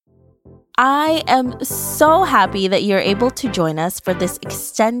I am so happy that you're able to join us for this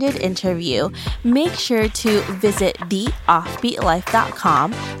extended interview. Make sure to visit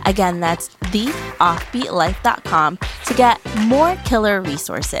theoffbeatlife.com. Again, that's theoffbeatlife.com to get more killer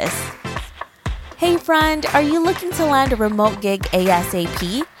resources. Hey friend, are you looking to land a remote gig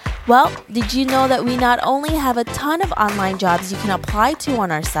ASAP? Well, did you know that we not only have a ton of online jobs you can apply to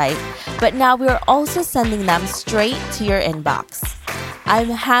on our site, but now we're also sending them straight to your inbox. I'm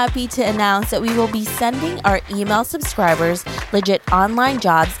happy to announce that we will be sending our email subscribers legit online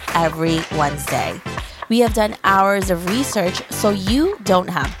jobs every Wednesday. We have done hours of research so you don't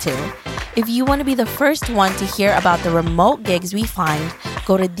have to. If you want to be the first one to hear about the remote gigs we find,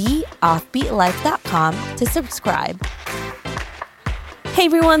 go to theoffbeatlife.com to subscribe. Hey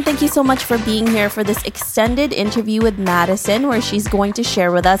everyone, thank you so much for being here for this extended interview with Madison, where she's going to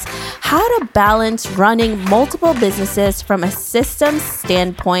share with us how to balance running multiple businesses from a systems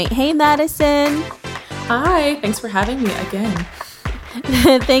standpoint. Hey Madison. Hi, thanks for having me again.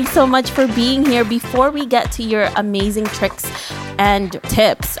 Thanks so much for being here. Before we get to your amazing tricks and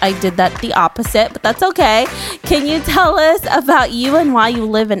tips, I did that the opposite, but that's okay. Can you tell us about you and why you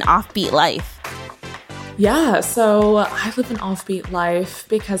live an offbeat life? Yeah, so I live an offbeat life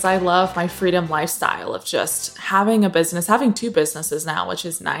because I love my freedom lifestyle of just having a business, having two businesses now, which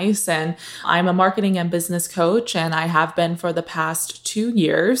is nice. And I'm a marketing and business coach, and I have been for the past 2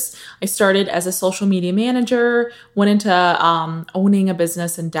 years. I started as a social media manager, went into owning a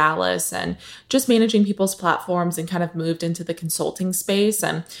business in Dallas and just managing people's platforms, and kind of moved into the consulting space.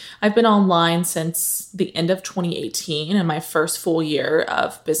 And I've been online since the end of 2018, and my first full year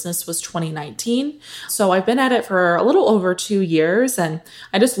of business was 2019. So I've been at it for a little over 2 years, and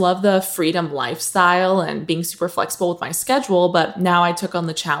I just love the freedom lifestyle and being super flexible with my schedule. But now I took on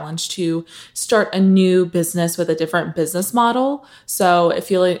the challenge to start a new business with a different business model. So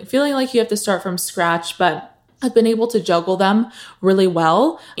feeling like you have to start from scratch, but I've been able to juggle them really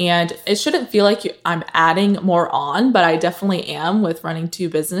well, and it shouldn't feel like I'm adding more on, but I definitely am with running two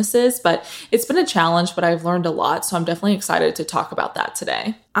businesses. But it's been a challenge, but I've learned a lot. So I'm definitely excited to talk about that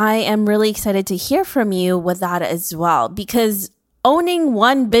today. I am really excited to hear from you with that as well, because owning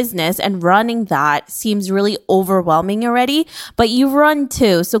one business and running that seems really overwhelming already, but you run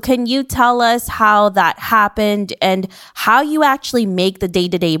two. So can you tell us how that happened and how you actually make the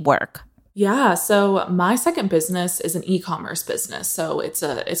day-to-day work? Yeah, so my second business is an e-commerce business. So it's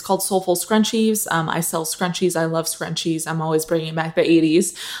called Soulful Scrunchies. I sell scrunchies. I love scrunchies. I'm always bringing back the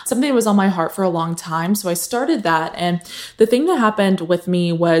 80s. Something that was on my heart for a long time. So I started that. And the thing that happened with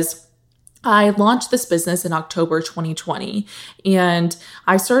me was I launched this business in October 2020, and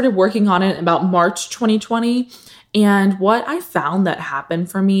I started working on it about March 2020. And what I found that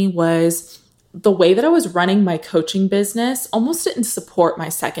happened for me was the way that I was running my coaching business almost didn't support my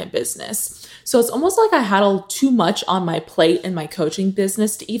second business. So it's almost like I had too much on my plate in my coaching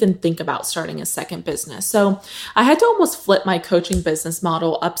business to even think about starting a second business. So I had to almost flip my coaching business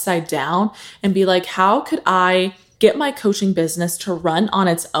model upside down and be like, how could I get my coaching business to run on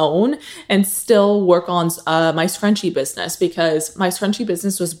its own and still work on my scrunchie business? Because my scrunchie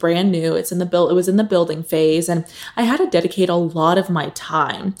business was brand new. It was in the building phase, and I had to dedicate a lot of my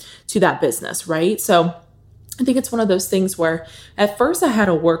time to that business, right? So I think it's one of those things where at first I had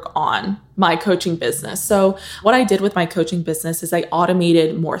to work on my coaching business. So what I did with my coaching business is I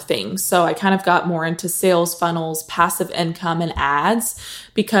automated more things. So I kind of got more into sales funnels, passive income, and ads,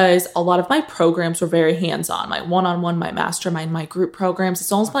 because a lot of my programs were very hands-on. My one-on-one, my mastermind, my group programs.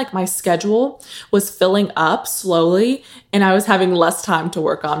 It's almost like my schedule was filling up slowly, and I was having less time to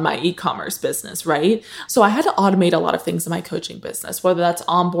work on my e-commerce business, right? So I had to automate a lot of things in my coaching business, whether that's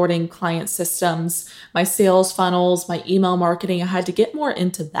onboarding, client systems, my sales funnels, my email marketing. I had to get more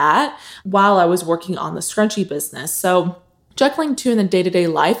into that while I was working on the scrunchie business. So juggling two in the day-to-day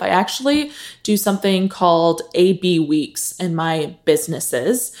life, I actually do something called A/B weeks in my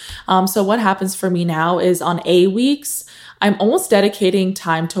businesses. So what happens for me now is on A weeks, I'm almost dedicating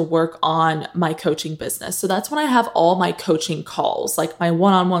time to work on my coaching business. So that's when I have all my coaching calls, like my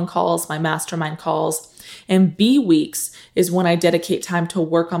one-on-one calls, my mastermind calls. And B weeks is when I dedicate time to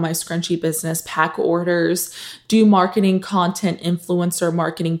work on my scrunchie business, pack orders, do marketing content, influencer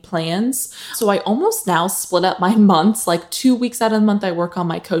marketing plans. So I almost now split up my months, like 2 weeks out of the month, I work on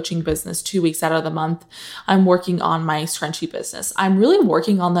my coaching business. 2 weeks out of the month, I'm working on my scrunchie business. I'm really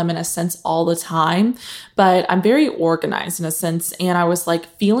working on them in a sense all the time, but I'm very organized in a sense. And I was like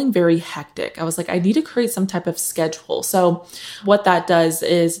feeling very hectic. I was like, I need to create some type of schedule. So what that does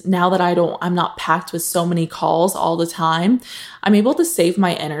is now that I'm not packed with so many calls all the time, I'm able to save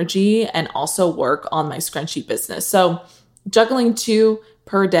my energy and also work on my scrunchie business. So juggling two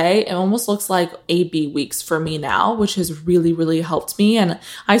per day. It almost looks like A/B weeks for me now, which has really, really helped me. And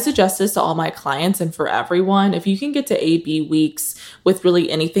I suggest this to all my clients and for everyone. If you can get to A/B weeks with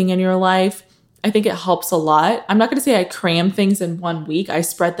really anything in your life, I think it helps a lot. I'm not going to say I cram things in one week. I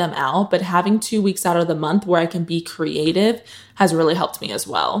spread them out, but having 2 weeks out of the month where I can be creative has really helped me as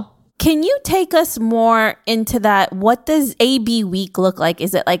well. Can you take us more into that? What does A/B week look like?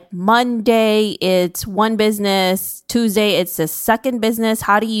 Is it like Monday, it's one business, Tuesday, it's a second business?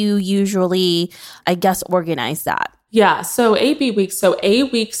 How do you usually, I guess, organize that? Yeah, so A/B weeks. So A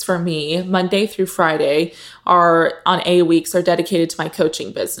weeks for me, Monday through Friday, are dedicated to my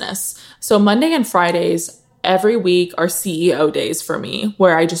coaching business. So Monday and Fridays every week are CEO days for me,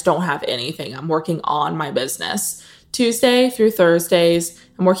 where I just don't have anything. I'm working on my business. Tuesday through Thursdays,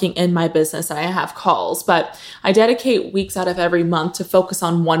 I'm working in my business and I have calls, but I dedicate weeks out of every month to focus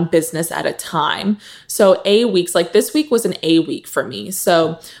on one business at a time. So A weeks, like this week was an A week for me.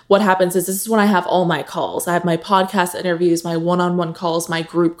 So what happens is this is when I have all my calls. I have my podcast interviews, my one-on-one calls, my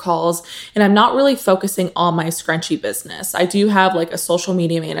group calls, and I'm not really focusing on my scrunchie business. I do have like a social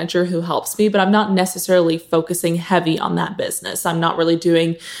media manager who helps me, but I'm not necessarily focusing heavy on that business. I'm not really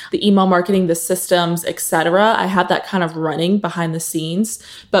doing the email marketing, the systems, etc. I have that kind of running behind the scenes.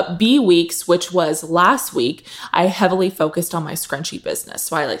 But B weeks, which was last week, I heavily focused on my scrunchie business.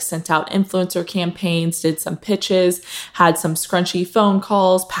 So I sent out influencer campaigns, did some pitches, had some scrunchie phone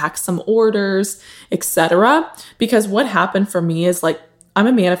calls, packed some orders, etc. Because what happened for me is I'm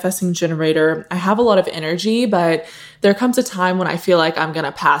a manifesting generator. I have a lot of energy, but there comes a time when I feel like I'm going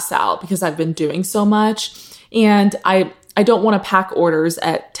to pass out because I've been doing so much. And I don't want to pack orders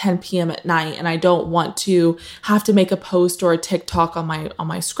at 10 p.m. at night, and I don't want to have to make a post or a TikTok on my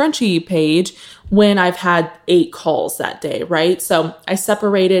scrunchie page when I've had 8 calls that day, right? So I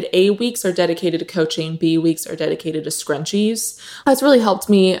separated. A weeks are dedicated to coaching, B weeks are dedicated to scrunchies. That's really helped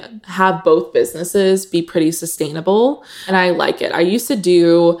me have both businesses be pretty sustainable, and I like it. I used to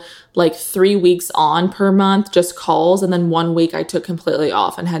do 3 weeks on per month, just calls. And then 1 week I took completely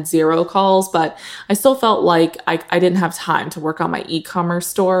off and had 0 calls, but I still felt like I didn't have time to work on my e-commerce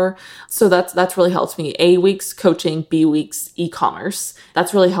store. So that's really helped me. A weeks coaching, B weeks e-commerce.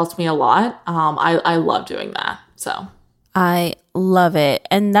 That's really helped me a lot. I love doing that. So I love it.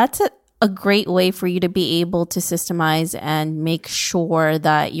 And that's a great way for you to be able to systemize and make sure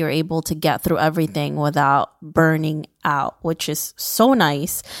that you're able to get through everything without burning out, which is so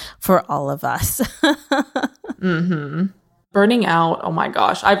nice for all of us. Mm-hmm. Burning out, oh my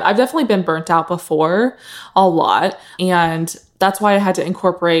gosh. I've definitely been burnt out before a lot. And that's why I had to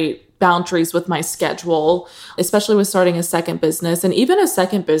incorporate boundaries with my schedule, especially with starting a second business. And even a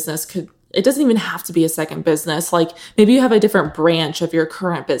second business it doesn't even have to be a second business. Maybe you have a different branch of your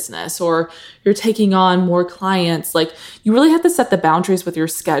current business, or you're taking on more clients. You really have to set the boundaries with your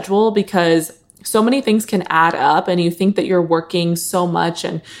schedule, because so many things can add up and you think that you're working so much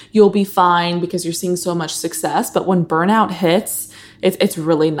and you'll be fine because you're seeing so much success. But when burnout hits, it's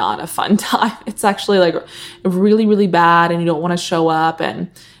really not a fun time. It's actually really, really bad, and you don't want to show up.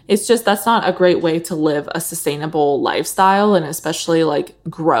 And it's just, that's not a great way to live a sustainable lifestyle, and especially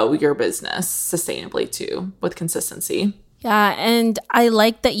grow your business sustainably too, with consistency. Yeah, and I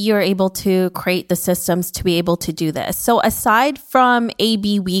like that you're able to create the systems to be able to do this. So aside from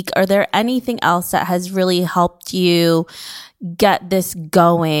A/B week, are there anything else that has really helped you get this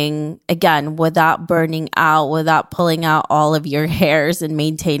going, again, without burning out, without pulling out all of your hairs and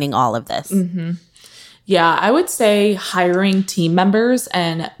maintaining all of this? Mm-hmm. Yeah, I would say hiring team members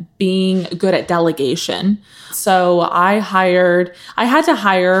and being good at delegation. So I had to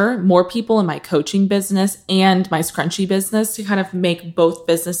hire more people in my coaching business and my scrunchie business to kind of make both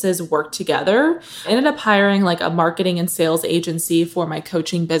businesses work together. I ended up hiring a marketing and sales agency for my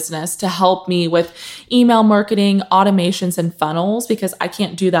coaching business to help me with email marketing, automations, and funnels, because I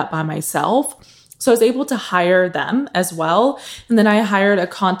can't do that by myself. So I was able to hire them as well. And then I hired a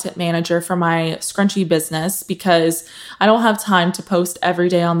content manager for my scrunchie business because I don't have time to post every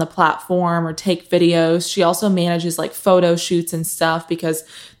day on the platform or take videos. She also manages photo shoots and stuff, because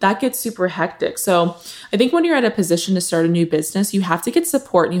that gets super hectic. So I think when you're at a position to start a new business, you have to get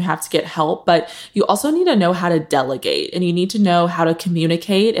support and you have to get help, but you also need to know how to delegate, and you need to know how to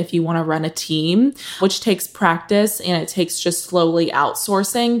communicate if you want to run a team, which takes practice and it takes just slowly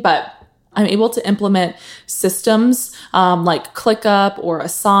outsourcing. But I'm able to implement systems like ClickUp or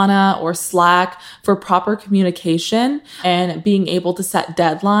Asana or Slack for proper communication and being able to set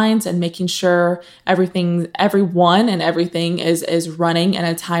deadlines and making sure everyone and everything is running in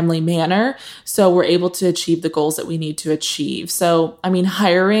a timely manner. So we're able to achieve the goals that we need to achieve. So, I mean,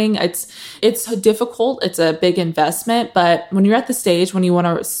 hiring, it's difficult. It's a big investment, but when you're at the stage when you want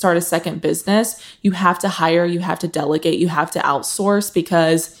to start a second business, you have to hire, you have to delegate, you have to outsource,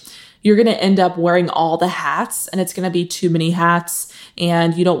 because you're going to end up wearing all the hats and it's going to be too many hats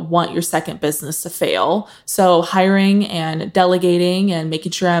and you don't want your second business to fail. So hiring and delegating and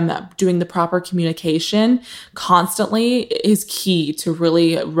making sure I'm doing the proper communication constantly is key to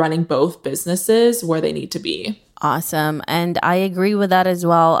really running both businesses where they need to be. Awesome. And I agree with that as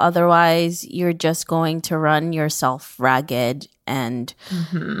well. Otherwise, you're just going to run yourself ragged. And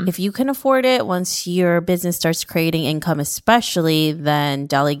if you can afford it, once your business starts creating income, especially, then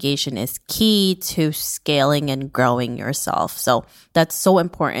delegation is key to scaling and growing yourself. So that's so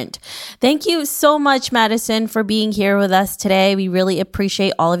important. Thank you so much, Madison, for being here with us today. We really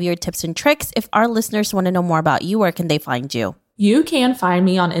appreciate all of your tips and tricks. If our listeners want to know more about you, where can they find you? You can find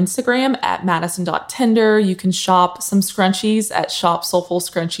me on Instagram at madison.tender. You can shop some scrunchies at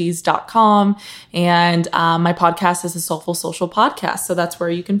shopsoulfulscrunchies.com. And my podcast is a Soulful Social podcast. So that's where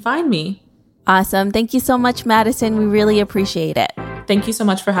you can find me. Awesome. Thank you so much, Madison. We really appreciate it. Thank you so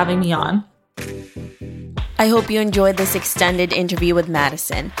much for having me on. I hope you enjoyed this extended interview with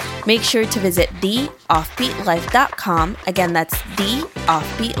Madison. Make sure to visit theoffbeatlife.com. Again, that's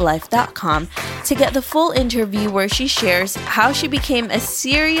theoffbeatlife.com to get the full interview where she shares how she became a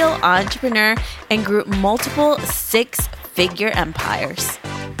serial entrepreneur and grew multiple six-figure empires.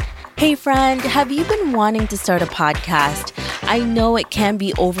 Hey friend, have you been wanting to start a podcast? I know it can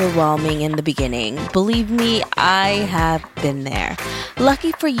be overwhelming in the beginning. Believe me, I have been there.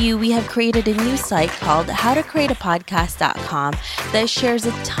 Lucky for you, we have created a new site called howtocreateapodcast.com that shares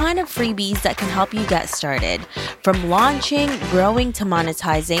a ton of freebies that can help you get started. From launching, growing to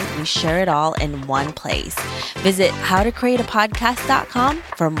monetizing, we share it all in one place. Visit howtocreateapodcast.com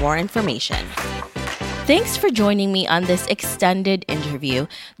for more information. Thanks for joining me on this extended interview.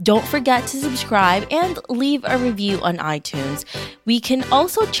 Don't forget to subscribe and leave a review on iTunes. We can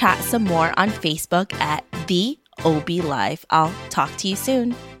also chat some more on Facebook at The OB Life. I'll talk to you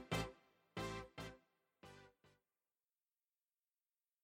soon.